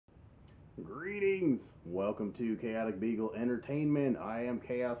Greetings! Welcome to Chaotic Beagle Entertainment. I am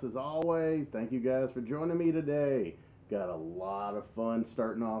Chaos as always. Thank you guys for joining me today. Got a lot of fun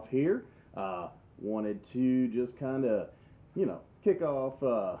starting off here. Wanted to just kind of, kick off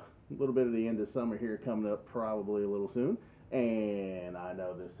a little bit of the end of summer here coming up probably a little soon. And I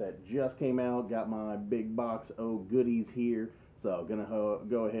know this set just came out. Got my big box of goodies here. So gonna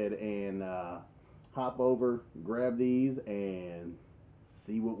go ahead and hop over, grab these, and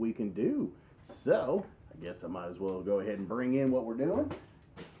see what we can do. So, I guess I might as well go ahead and bring in what we're doing.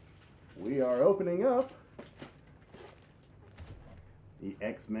 We are opening up the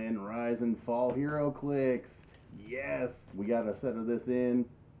Xmen Rise and Fall Heroclix. Yes, we got a set of this in.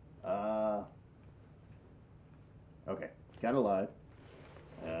 Okay, kind of live.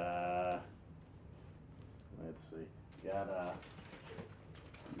 Let's see. Got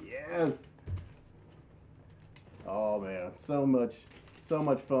yes. Oh man, so much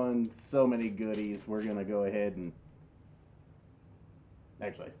fun, so many goodies. We're gonna go ahead and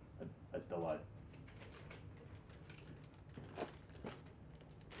actually, I still lied.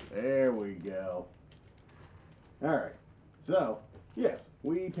 There we go. All right. So yes,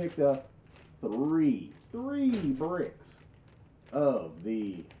 we picked up three bricks of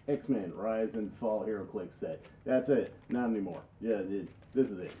the Xmen Rise and Fall Heroclix set. That's it. Not anymore. Yeah, this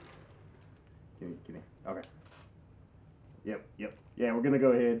is it. Can you? Okay. Yep. Yeah, we're gonna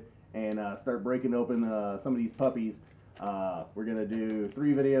go ahead and start breaking open some of these puppies. We're gonna do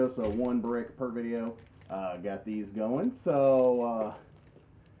 3 videos, so 1 brick per video. Got these going. So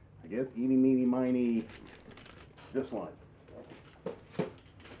I guess eeny meeny miny, this one.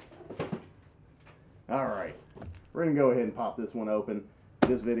 All right, we're gonna go ahead and pop this one open.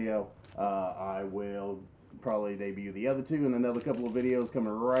 This video, I will probably debut the other 2 in another couple of videos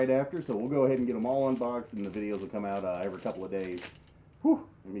coming right after. So we'll go ahead and get them all unboxed, and the videos will come out every couple of days. Whew,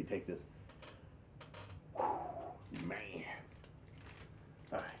 let me take this. Whew, man.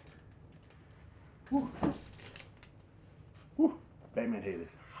 All right. Whew. Whew. Batman head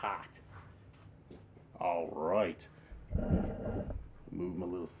is hot. All right. Move my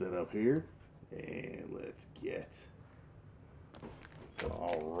little setup here, and let's get. So,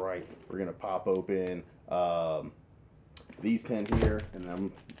 all right, we're gonna pop open these 10 here, and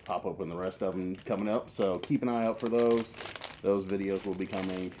then pop open the rest of them coming up. So keep an eye out for those. Those videos will be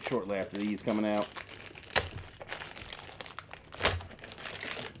coming shortly after these coming out.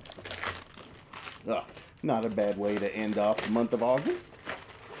 Not a bad way to end off the month of August.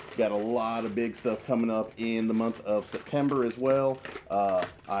 Got a lot of big stuff coming up in the month of September as well.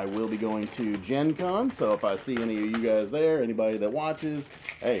 I will be going to Gen Con, so if I see any of you guys there, anybody that watches,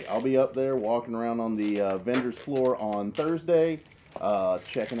 hey, I'll be up there walking around on the vendor's floor on Thursday,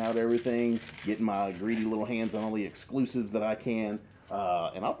 checking out everything, getting my greedy little hands on all the exclusives that I can,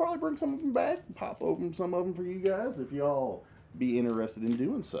 and I'll probably bring some of them back, pop open some of them for you guys if y'all be interested in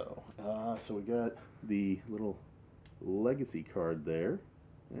doing so. So we got the little legacy card there.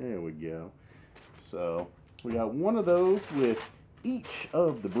 There we go. So we got one of those with each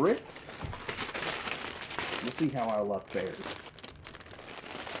of the bricks. We'll see how our luck fares.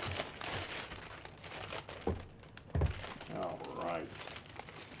 All right.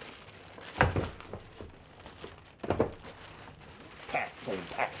 Packs on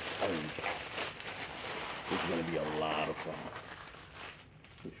packs on packs. This is going to be a lot of fun.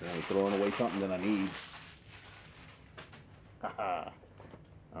 Make sure I'm throwing away something that I need. Haha.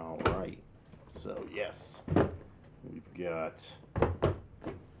 All right, so yes, we've got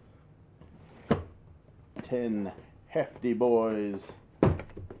 10 hefty boys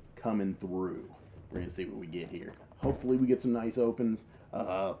coming through. We're gonna see what we get here. Hopefully we get some nice opens.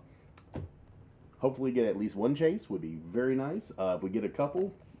 Hopefully get at least 1 chase would be very nice. If we get a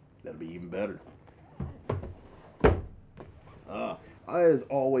couple, that'd be even better. As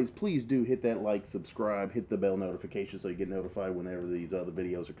always, please do hit that like, subscribe, hit the bell notification so you get notified whenever these other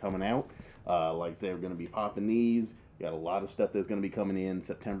videos are coming out. Like I said, we're going to be popping these. Got a lot of stuff that's going to be coming in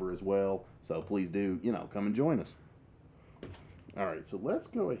September as well. So please do, come and join us. All right, so let's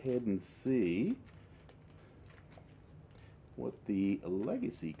go ahead and see what the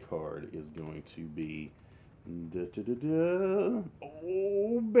legacy card is going to be. Da, da, da, da.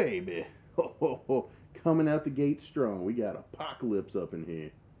 Oh, baby. Ho, ho, ho. Coming out the gate strong. We got Apocalypse up in here.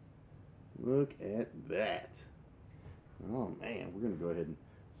 Look at that. Oh man, we're gonna go ahead and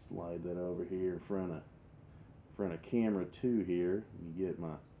slide that over here in front of camera 2 here. Let me get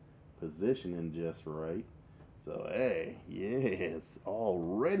my positioning just right. So hey, yes,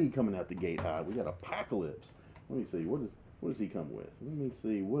 already coming out the gate high. We got Apocalypse. Let me see, what does he come with? Let me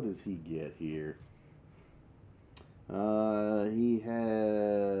see, what does he get here? He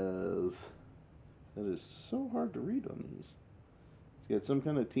has so hard to read on these. It's got some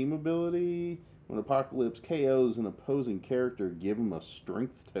kind of team ability. When Apocalypse KOs an opposing character, give him a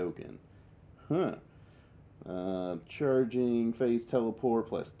strength token. Huh. Charging, phase teleport,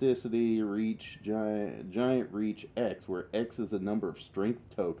 plasticity, reach, giant reach X, where X is the number of strength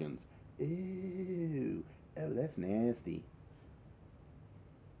tokens. Ew. Oh, that's nasty.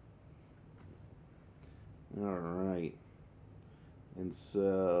 Alright. And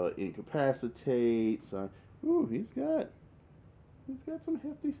so, incapacitates. Ooh, he's got some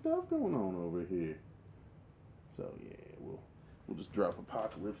hefty stuff going on over here. So, yeah, we'll just drop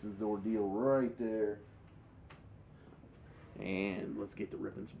Apocalypse's ordeal right there. And let's get to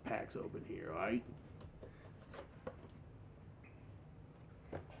ripping some packs open here, alright?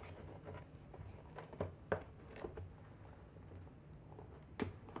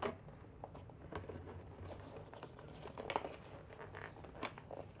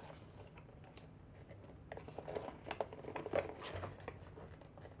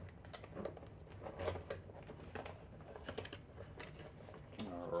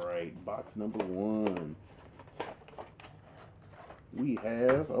 Alright, box number 1. We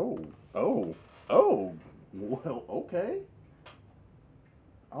have, well, okay.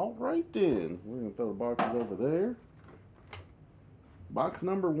 All right then. We're going to throw the boxes over there. Box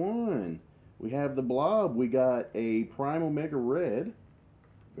number 1. We have the Blob. We got a Prime Omega Red.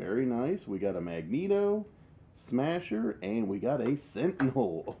 Very nice. We got a Magneto, Smasher, and we got a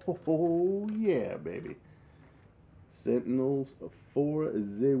Sentinel. Oh, yeah, baby. Sentinels for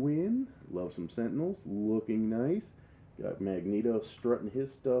the win. Love some Sentinels. Looking nice. Got Magneto strutting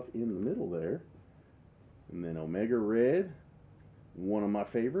his stuff in the middle there. And then Omega Red, one of my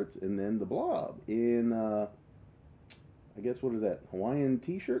favorites. And then the Blob in, I guess, what is that? Hawaiian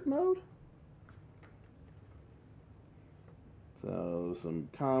t-shirt mode? So, some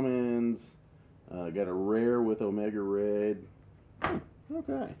commons. Got a rare with Omega Red.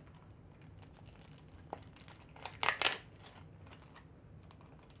 Okay.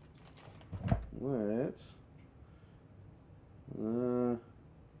 Let's...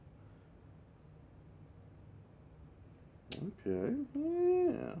 okay,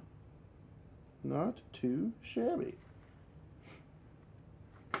 yeah. Not too shabby.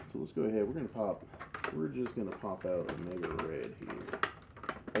 So let's go ahead. We're just going to pop out Omega Red here.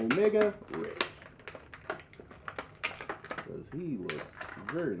 Omega Red. Because he looks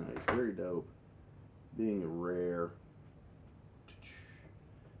very nice, very dope. Being a rare.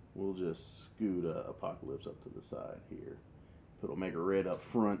 We'll just scoot Apocalypse up to the side here. Put Omega Red up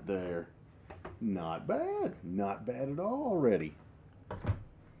front there. Not bad. Not bad at all already.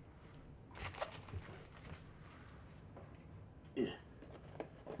 Yeah.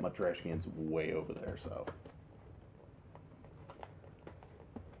 My trash can's way over there, so.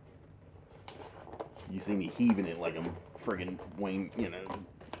 You see me heaving it like I'm friggin' Wayne, you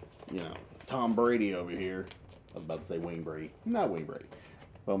know, Tom Brady over here. I was about to say Wayne Brady. Not Wayne Brady.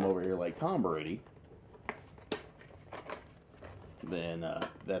 If I'm over here like Tom Brady, then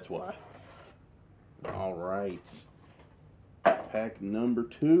that's why. All right. Pack number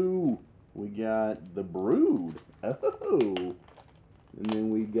 2. We got the Brood. Oh. And then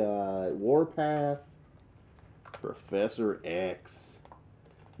we got Warpath, Professor X,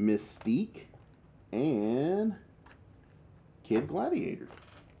 Mystique, and Kid Gladiator.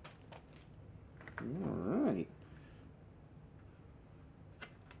 All right.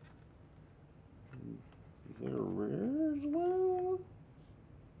 Is there a rare as well?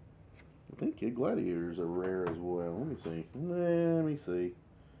 I think Kid Gladiator's a rare as well. Let me see. Let me see.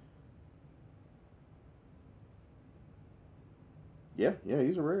 Yeah,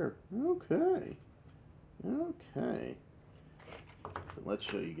 he's a rare. Okay. Okay. So let's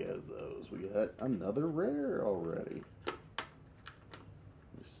show you guys those. We got another rare already.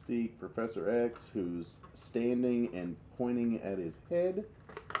 Mystique, Professor X, who's standing and pointing at his head.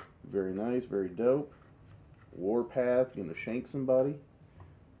 Very nice, very dope. Warpath, gonna shank somebody.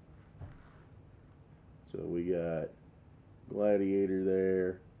 So we got Gladiator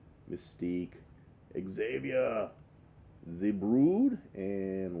there, Mystique, Xavier, the Brood,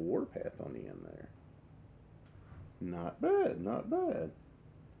 and Warpath on the end there. Not bad, not bad.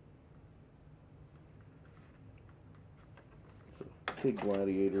 So Kid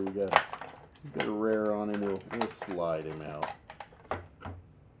Gladiator, we got a rare on him. We'll slide him out.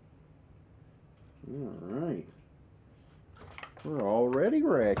 All right, we're already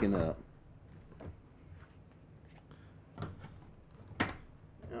racking up.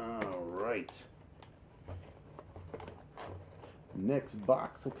 All right, next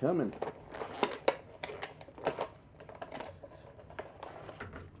box a coming.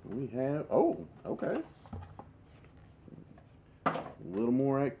 We have, oh, okay. A little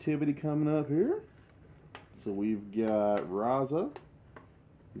more activity coming up here. So we've got Raza,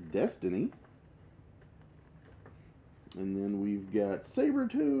 Destiny, and then we've got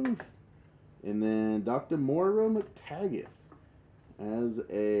Sabretooth, and then Dr. Moira McTaggart as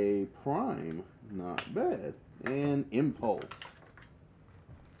a Prime. Not bad. And Impulse.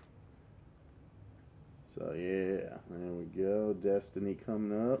 So yeah, there we go. Destiny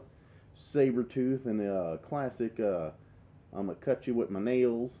coming up. Sabretooth and a classic, I'm going to cut you with my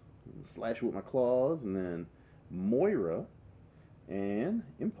nails, and slash you with my claws, and then Moira and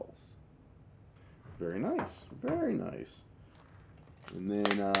Impulse. Very nice, very nice. And then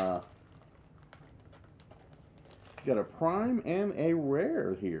got a Prime and a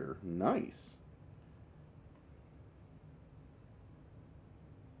Rare here. Nice.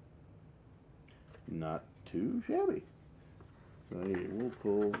 Not too shabby. So here, we'll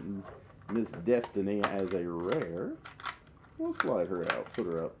pull Miss Destiny as a Rare. We'll slide her out, put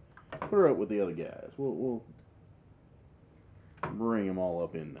her up with the other guys. We'll bring them all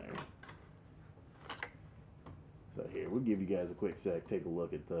up in there. So here, we'll give you guys a quick sec, take a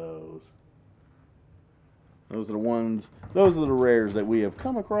look at those. Those are the ones, those are the rares that we have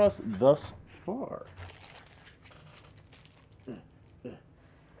come across thus far.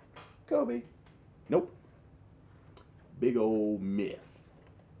 Kobe. Nope. Big old miss.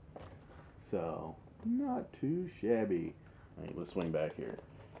 So, not too shabby. All right, let's swing back here.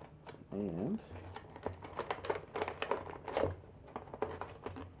 And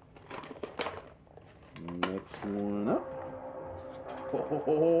next one up.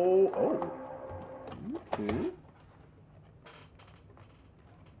 Oh. Okay.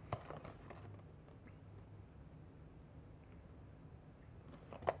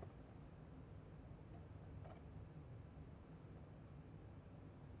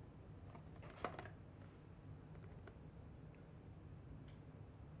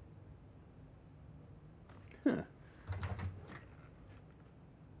 Huh.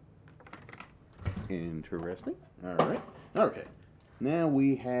 Interesting. All right. Okay. Now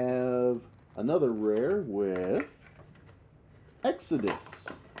we have another rare with Exodus.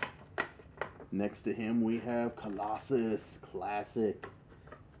 Next to him we have Colossus, classic.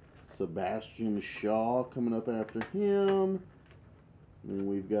 Sebastian Shaw coming up after him. And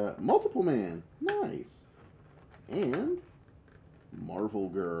we've got Multiple Man, nice. And Marvel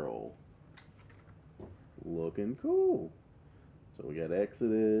Girl, looking cool. So we got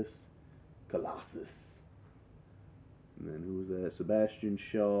Exodus, Colossus, and then who was that? Sebastian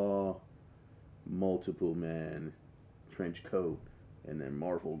Shaw, Multiple Man, trench coat, and then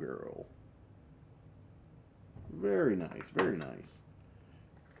Marvel Girl. Very nice, very nice.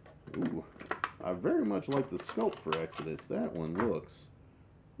 Ooh, I very much like the sculpt for Exodus. That one looks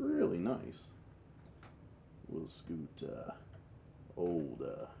really nice. We'll scoot old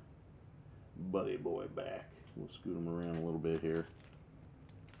Buddy Boy back. We'll scoot him around a little bit here.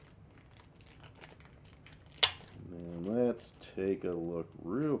 And then let's take a look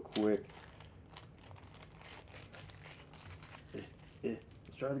real quick.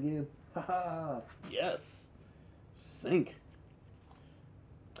 Let's try it again. Haha! Yes! Sync!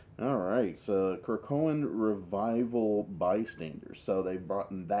 Alright, so Krakoan Revival Bystanders. So they brought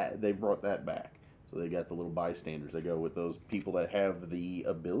that back. So they got the little bystanders. They go with those people that have the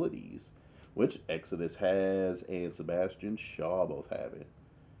abilities, which Exodus has and Sebastian Shaw both have it.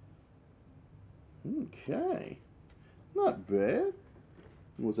 Okay. Not bad.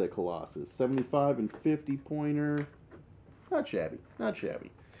 What was that, Colossus? 75 and 50 pointer. Not shabby. Not shabby.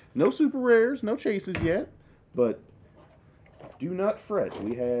 No super rares, no chases yet, but do not fret.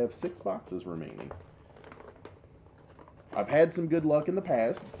 We have 6 boxes remaining. I've had some good luck in the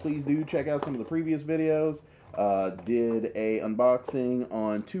past. Please do check out some of the previous videos. Did a unboxing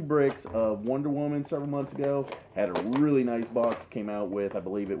on 2 bricks of Wonder Woman several months ago. Had a really nice box. Came out with, I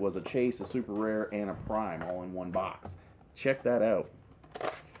believe it was a chase, a super rare, and a prime all in one box. Check that out.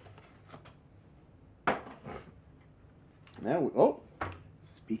 Now,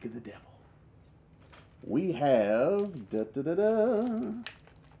 speak of the devil. We have,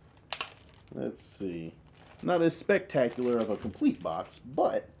 let's see. Not as spectacular of a complete box,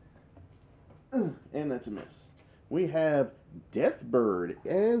 but, and that's a miss. We have Deathbird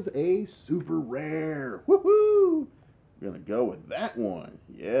as a super rare. Woohoo! We're going to go with that one.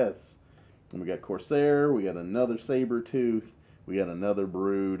 Yes. And we got Corsair, we got another Sabretooth, we got another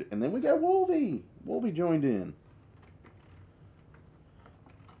Brood, and then we got Wolvie. Wolvie joined in.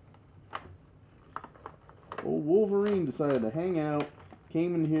 Old Wolverine decided to hang out,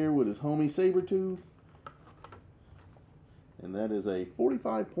 came in here with his homie Sabretooth. And that is a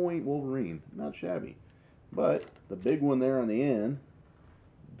 45-point Wolverine. Not shabby. But the big one there on the end,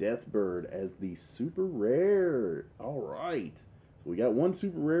 Deathbird as the super rare. All right. So we got one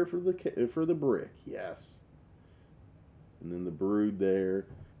super rare for the brick. Yes. And then the Brood there.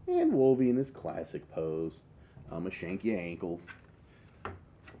 And Wolvie in his classic pose. I'm going to shank your ankles.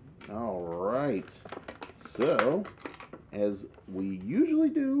 All right. So, as we usually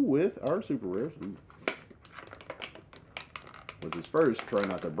do with our super rares, which is first, try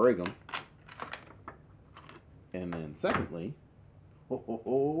not to break them. And then secondly,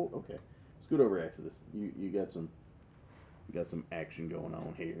 okay, scoot over, Exodus. You got some action going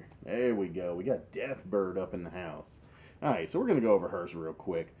on here. There we go. We got Deathbird up in the house. All right, so we're gonna go over hers real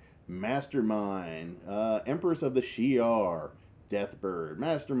quick. Mastermind, Empress of the Shi'ar, Deathbird,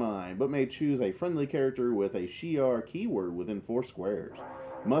 Mastermind, but may choose a friendly character with a Shi'ar keyword within 4 squares.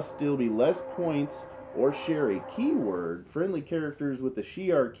 Must still be less points or share a keyword. Friendly characters with the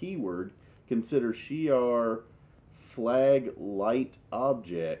Shi'ar keyword consider Shi'ar flag light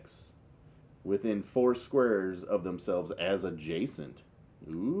objects within 4 squares of themselves as adjacent.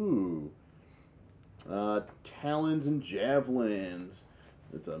 Ooh. Talons and Javelins.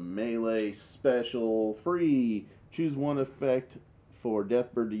 It's a melee special free. Choose one effect for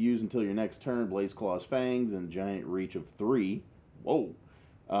Deathbird to use until your next turn. Blaze Claw's Fangs and Giant Reach of 3. Whoa.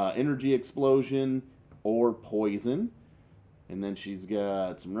 Energy Explosion or Poison. And then she's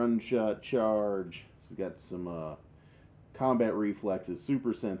got some Run Shot Charge. She's got some Combat Reflexes,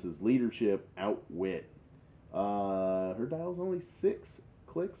 Super Senses, Leadership, Outwit. Her dial's only 6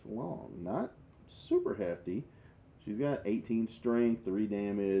 clicks long. Not super hefty. She's got 18 strength, 3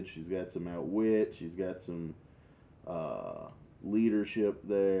 damage. She's got some Outwit. She's got some leadership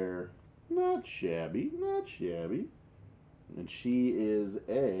there. Not shabby. Not shabby. And she is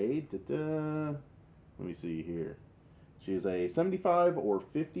a... let me see here. She is a 75 or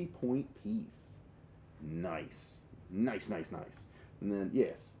 50 point piece. Nice. Nice, nice, nice. And then,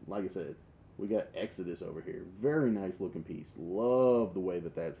 yes, like I said, we got Exodus over here. Very nice looking piece. Love the way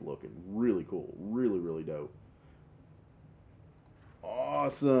that that's looking. Really cool. Really, really dope.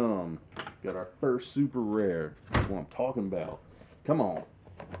 Awesome. Got our first super rare. That's what I'm talking about. Come on.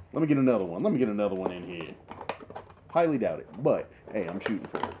 Let me get another one. Let me get another one in here. Highly doubt it, but hey, I'm shooting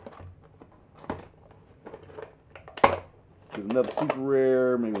for it. Get another super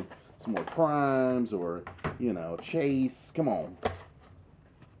rare, maybe some more primes or, you know, chase. Come on.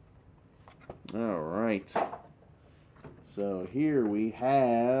 All right. So here we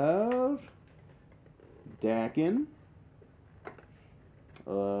have Dakin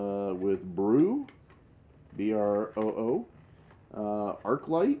with Brew, Broo,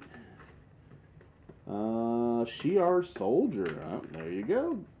 Arclight, Shi'ar Soldier. Oh, there you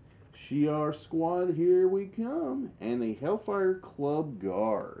go. Shi'ar Squad, here we come. And a Hellfire Club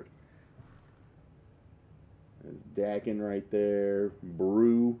Guard. There's Dakin right there.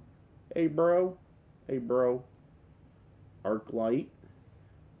 Brew. Hey, bro. Hey, bro. Arclight.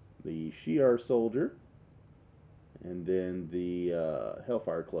 The Shi'ar Soldier. And then the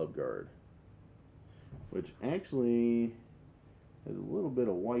Hellfire Club Guard. Which actually has a little bit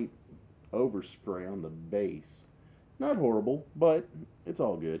of white overspray on the base. Not horrible, but it's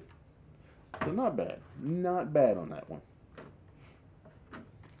all good. So not bad. Not bad on that one.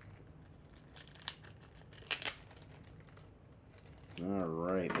 All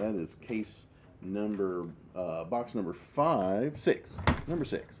right, that is case number, box number 6. Number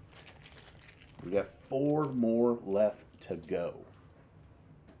 6. We got 4 more left to go.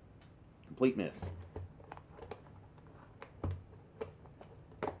 Complete miss.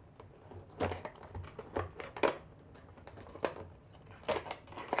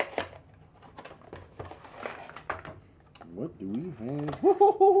 What do we have?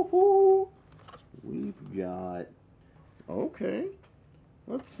 Woo-hoo-hoo-hoo! We've got, okay,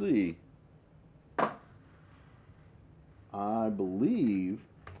 let's see. I believe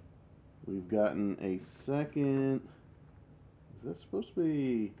we've gotten a second. Is that supposed to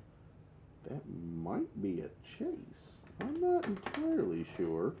be, that might be a chase. I'm not entirely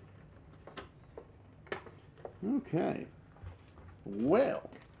sure. Okay. Well,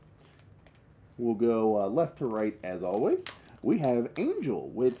 we'll go left to right as always. We have Angel,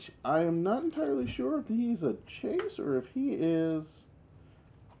 which I am not entirely sure if he's a chase or if he is...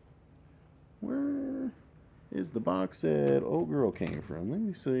 Where is the box that old girl came from? Let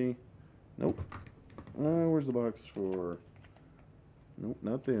me see. Nope. Where's the box for... Nope,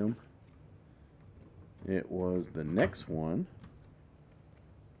 not them. It was the next one.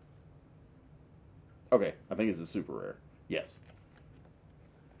 Okay, I think it's a super rare. Yes.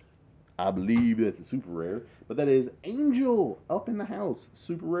 I believe that's a super rare. But that is Angel up in the house.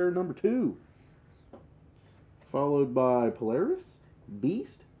 Super rare number 2. Followed by Polaris,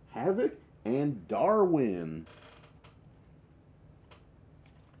 Beast, Havoc, and Darwin.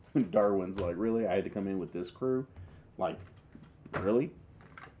 Darwin's like, really? I had to come in with this crew? Like, really?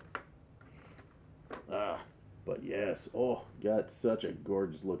 But yes. Oh, got such a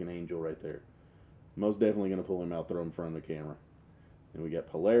gorgeous looking Angel right there. Most definitely going to pull him out, throw him in front of the camera. And we got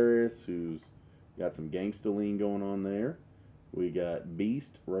Polaris, who's got some gangsta lean going on there. We got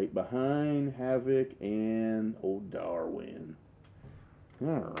Beast right behind Havoc and old Darwin.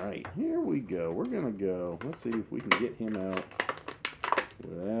 Alright, here we go. We're going to go. Let's see if we can get him out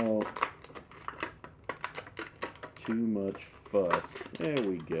without too much fuss. There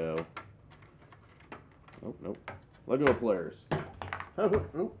we go. Oh, nope. Let go of Polaris.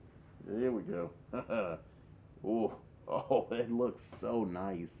 Oh, there we go. Oh, it looks so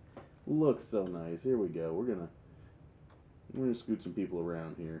nice. Looks so nice. Here we go. We're gonna scoot some people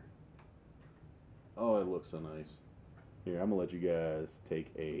around here. Oh, it looks so nice. Here, I'm gonna let you guys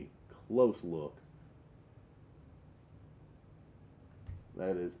take a close look.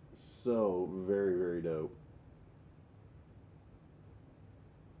 That is so very, very dope.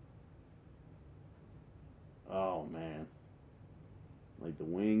 Oh man. Like the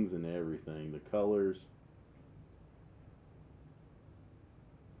wings and everything, the colors.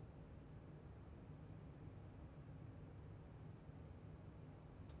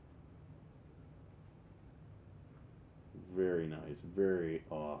 Very nice, very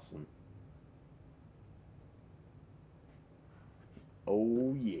awesome.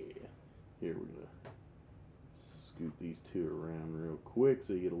 Oh yeah. Here we're gonna scoot these two around real quick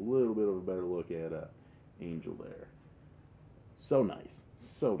so you get a little bit of a better look at Angel there. So nice,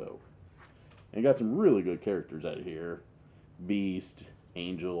 so dope. And got some really good characters out of here. Beast,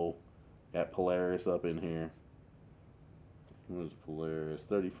 Angel, got Polaris up in here. Where's Polaris?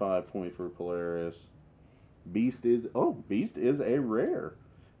 35 point for Polaris. Beast is a rare.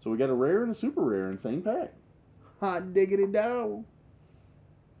 So we got a rare and a super rare in the same pack. Hot diggity dog.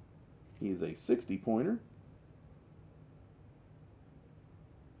 He's a 60 pointer.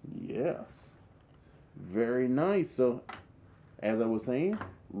 Yes. Very nice. So, as I was saying,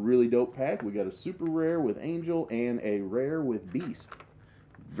 really dope pack. We got a super rare with Angel and a rare with Beast.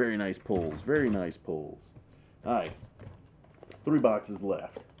 Very nice pulls. Very nice pulls. Alright. 3 boxes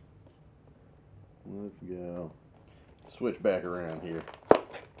left. Let's go. Switch back around here.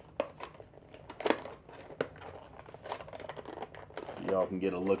 Y'all can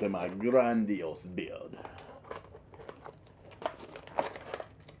get a look at my grandiose build.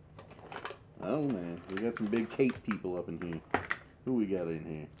 Oh man, we got some big cape people up in here. Who we got in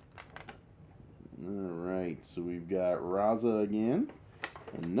here? Alright, so we've got Raza again.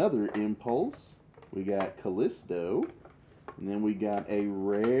 Another Impulse. We got Callisto. And then we got a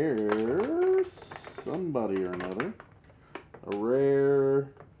rare somebody or another. A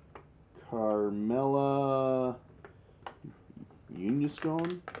rare Carmella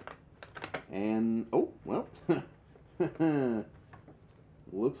Uniscon. And, oh, well,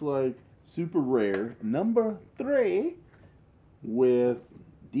 looks like super rare number 3 with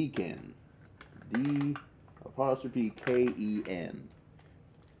Deacon. D''Ken.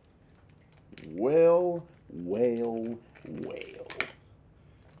 Well.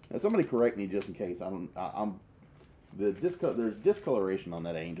 Now somebody correct me just in case. There's discoloration on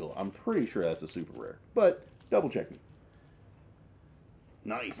that Angel. I'm pretty sure that's a super rare, but double check me.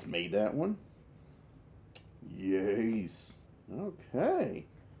 Nice, made that one. Yes. Okay.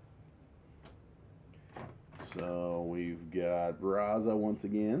 So we've got Raza once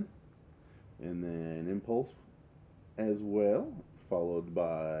again, and then Impulse as well, followed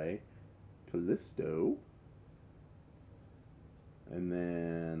by Callisto. And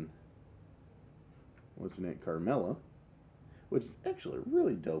then, what's her name? Carmella. Which is actually a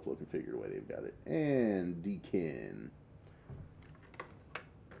really dope looking figure the way they've got it. And Deacon.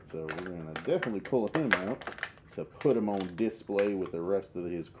 So we're going to definitely pull him out to put him on display with the rest of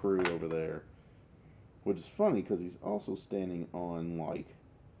his crew over there. Which is funny because he's also standing on, like,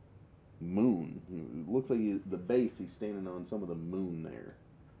 moon. It looks like the base he's standing on some of the moon there.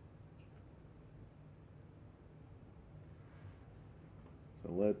 So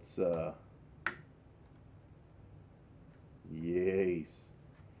let's, yes.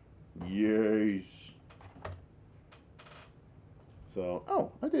 So,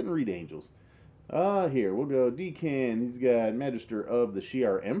 oh, I didn't read Angels. Here, we'll go Deacon. He's got Magister of the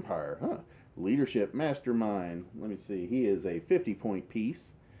Shi'ar Empire. Huh. Leadership Mastermind. Let me see. He is a 50-point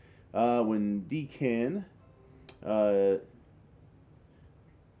piece. When Deacon,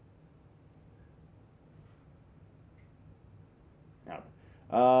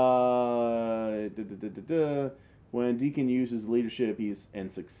 When Deacon uses leadership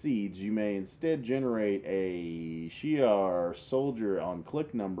and succeeds, you may instead generate a Shi'ar soldier on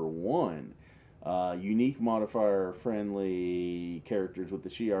click number 1. Unique modifier friendly characters with the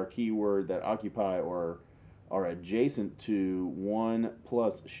Shi'ar keyword that occupy or are adjacent to 1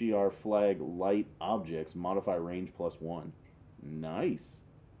 plus Shi'ar flag light objects modify range +1. Nice.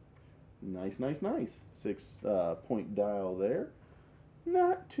 Nice, nice, nice. 6 point dial there.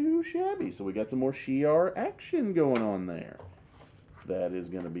 Not too shabby. So we got some more Shi'ar action going on there. That is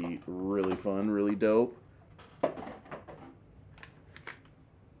going to be really fun, really dope.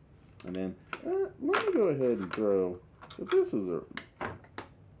 And then, let me go ahead and throw, because this is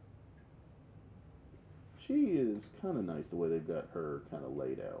she is kind of nice the way they've got her kind of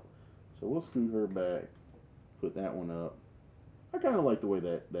laid out. So we'll scoot her back, put that one up. I kind of like the way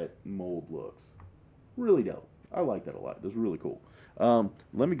that mold looks. Really dope. I like that a lot. That's really cool.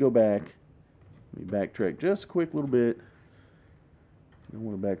 Let me go back. Let me backtrack just a quick little bit. I don't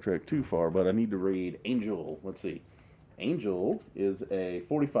want to backtrack too far, but I need to read Angel. Let's see. Angel is a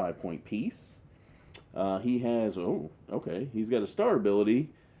 45-point piece. He has, he's got a star ability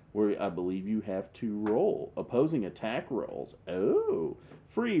where I believe you have to roll. Opposing attack rolls. Oh.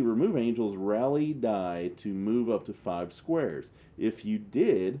 Free, remove Angel's rally die to move up to 5 squares. If you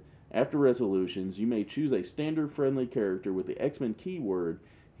did, after resolutions, you may choose a standard friendly character with the Xmen keyword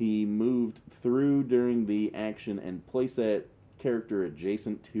he moved through during the action and place that character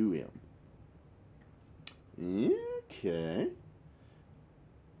adjacent to him. Okay.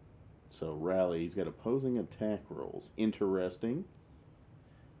 So rally, he's got opposing attack rolls. Interesting.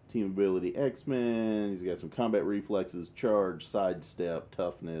 Team ability Xmen. He's got some combat reflexes, charge, sidestep,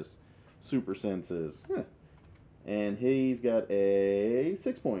 toughness, super senses. And he's got a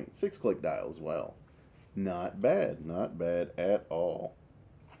 6 click dial as well. Not bad. Not bad at all.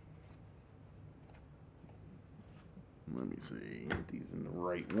 Let me see. Get these in the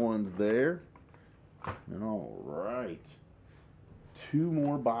right ones there. All right. 2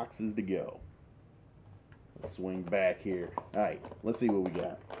 more boxes to go. Let's swing back here. All right. Let's see what we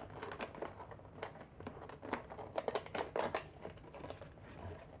got.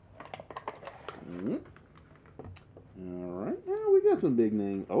 All right. Now we got some big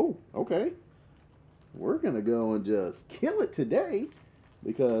names. Oh, okay. We're going to go and just kill it today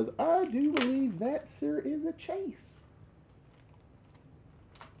because I do believe that, sir, is a chase.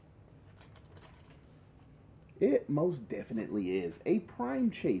 It most definitely is a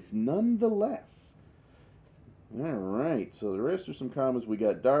prime chase, nonetheless. All right, so the rest are some comments. We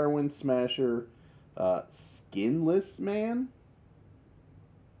got Darwin, Smasher, Skinless Man.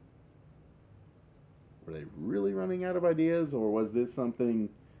 Were they really running out of ideas, or was this something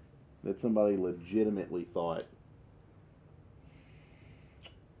that somebody legitimately thought?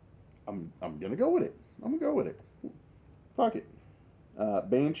 I'm gonna go with it. I'm gonna go with it. Fuck it.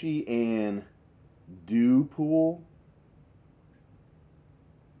 Banshee and Dew Pool.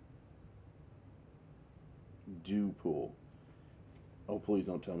 Dew Pool. Oh, please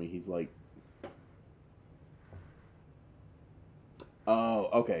don't tell me he's like... Oh,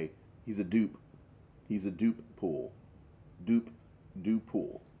 okay. He's a dupe. He's a dupe pool. Dew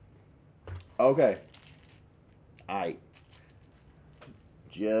Pool. Okay. Aight.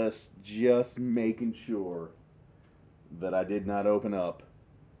 Just making sure that I did not open up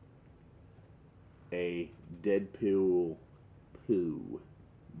a Deadpool poo.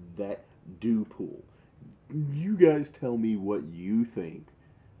 That Dew Pool. You guys tell me what you think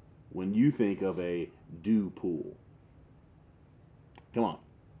when you think of a Dew Pool. Come on.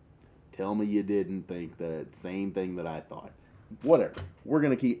 Tell me you didn't think that same thing that I thought. Whatever. We're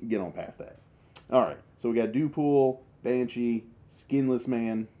going to get on past that. Alright. So we got Dew Pool, Banshee, Skinless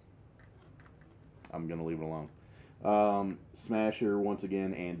Man. I'm going to leave it alone. Smasher once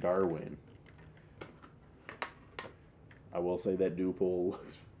again, and Darwin. I will say that Dew Pool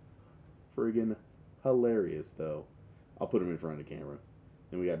looks friggin' hilarious, though. I'll put him in front of the camera.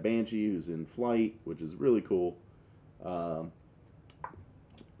 Then we got Banshee, who's in flight, which is really cool.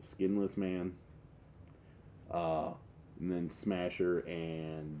 Skinless Man. And then Smasher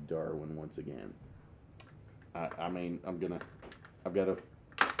and Darwin once again. I mean,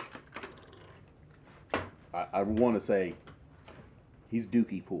 I want to say he's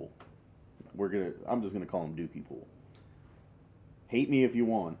Dookie Pool. I'm just gonna call him Dookie Pool. Hate me if you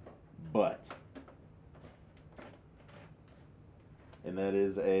want, but, and that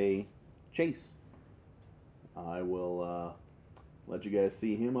is a chase. I will let you guys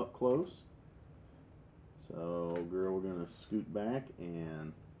see him up close. So, girl, we're gonna scoot back,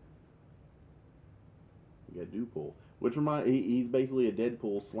 and we got Dew Pool. Which he's basically a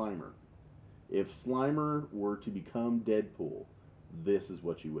Deadpool Slimer. If Slimer were to become Deadpool, this is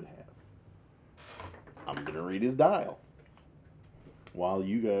what you would have. I'm going to read his dial while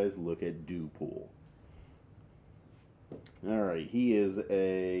you guys look at Dewpool. Alright, he is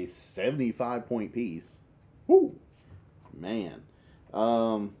a 75-point piece. Woo! Man.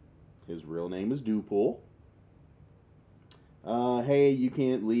 His real name is Dewpool. Hey, you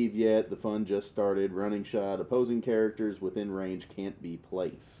can't leave yet. The fun just started. Running shot. Opposing characters within range can't be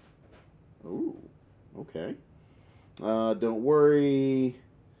placed. Ooh, okay. Don't worry.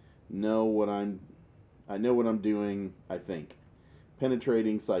 I know what I'm doing, I think.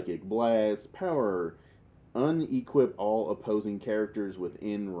 Penetrating Psychic Blast. Power. Unequip all opposing characters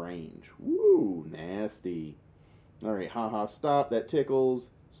within range. Woo, nasty. Alright, haha, stop. That tickles.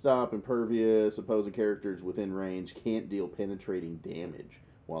 Stop. Impervious. Opposing characters within range can't deal penetrating damage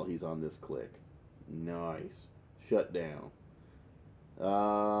while he's on this click. Nice. Shut down.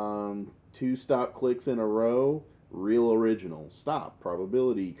 2 stop clicks in a row. Real original. Stop.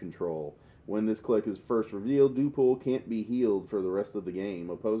 Probability control. When this click is first revealed, Dewpool can't be healed for the rest of the game.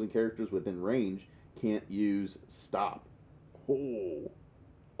 Opposing characters within range can't use stop.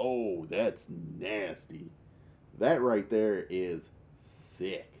 Oh, that's nasty. That right there is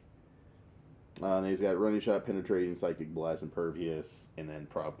sick. And he's got running shot, penetrating, psychic blast, impervious, and then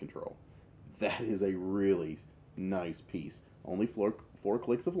prob control. That is a really nice piece. Only 4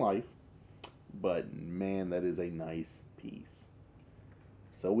 clicks of life, but man, that is a nice piece.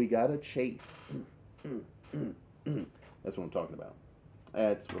 So we got a chase. That's what I'm talking about.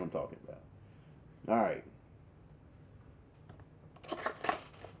 That's what I'm talking about. All right.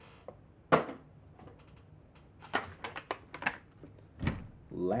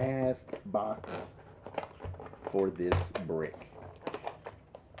 Last box for this brick.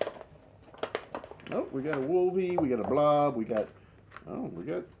 Oh, we got a Wolvie, we got a Blob, we got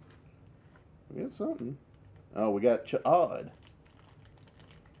something. Oh, we got Ch'od,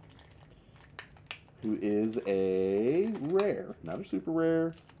 who is a rare, not a super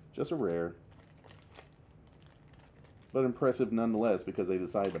rare, just a rare, but impressive nonetheless because they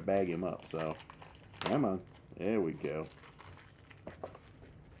decided to bag him up. So, come on, there we go.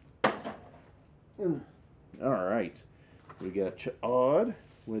 Alright, we got Ch'od,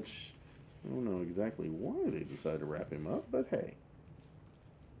 which I don't know exactly why they decided to wrap him up, but hey.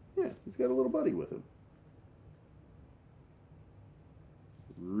 Yeah, he's got a little buddy with him.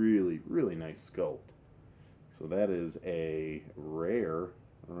 Really, really nice sculpt. So that is a rare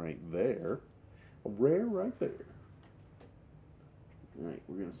right there. A rare right there. Alright,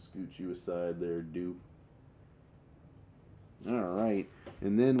 we're going to scoot you aside there, Dupe. Alright,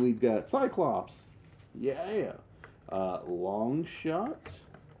 and then we've got Cyclops. Yeah. Long Shot.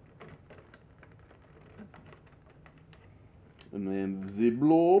 And then the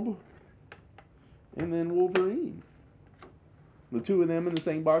Blob. And then Wolverine. The two of them in the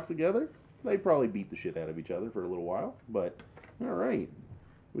same box together, they probably beat the shit out of each other for a little while. But, alright.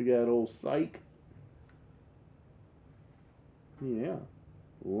 We got old Psych. Yeah.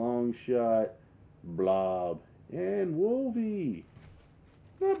 Long Shot, Blob, and Wolvie.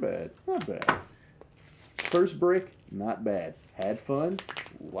 Not bad. Not bad. First brick, not bad. Had fun.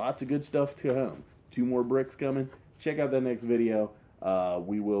 Lots of good stuff to come. 2 more bricks coming. Check out that next video.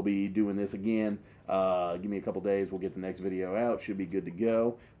 We will be doing this again. Give me a couple days. We'll get the next video out. Should be good to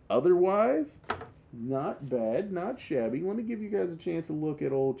go. Otherwise, not bad. Not shabby. Let me give you guys a chance to look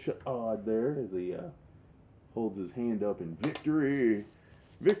at old Ch'od there as he holds his hand up in victory.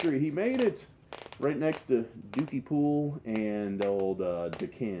 Victory. He made it. Right next to Dookie Pool and old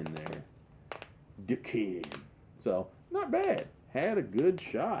Dekin there. Dekin. So, not bad. Had a good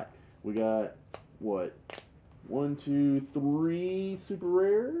shot. We got, what, 1, 2, 3 super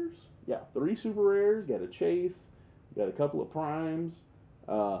rares? Yeah, 3 super rares. Got a chase. Got a couple of primes.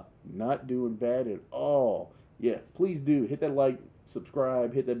 Not doing bad at all. Yeah, please do. Hit that like,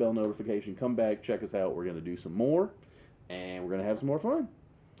 subscribe, hit that bell notification. Come back, check us out. We're going to do some more. And we're going to have some more fun.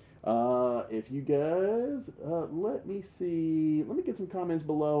 If you guys, let me see. Let me get some comments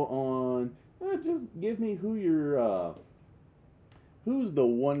below on... just give me who's the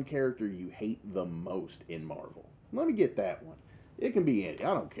one character you hate the most in Marvel. Let me get that one. It can be any.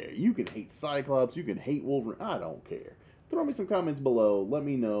 I don't care. You can hate Cyclops. You can hate Wolverine. I don't care. Throw me some comments below. Let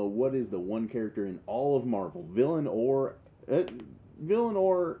me know what is the one character in all of Marvel, villain or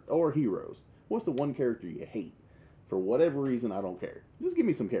heroes. What's the one character you hate? For whatever reason, I don't care. Just give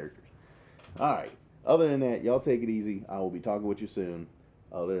me some characters. All right. Other than that, y'all take it easy. I will be talking with you soon.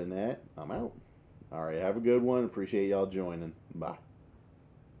 Other than that, I'm out. All right, have a good one. Appreciate y'all joining. Bye.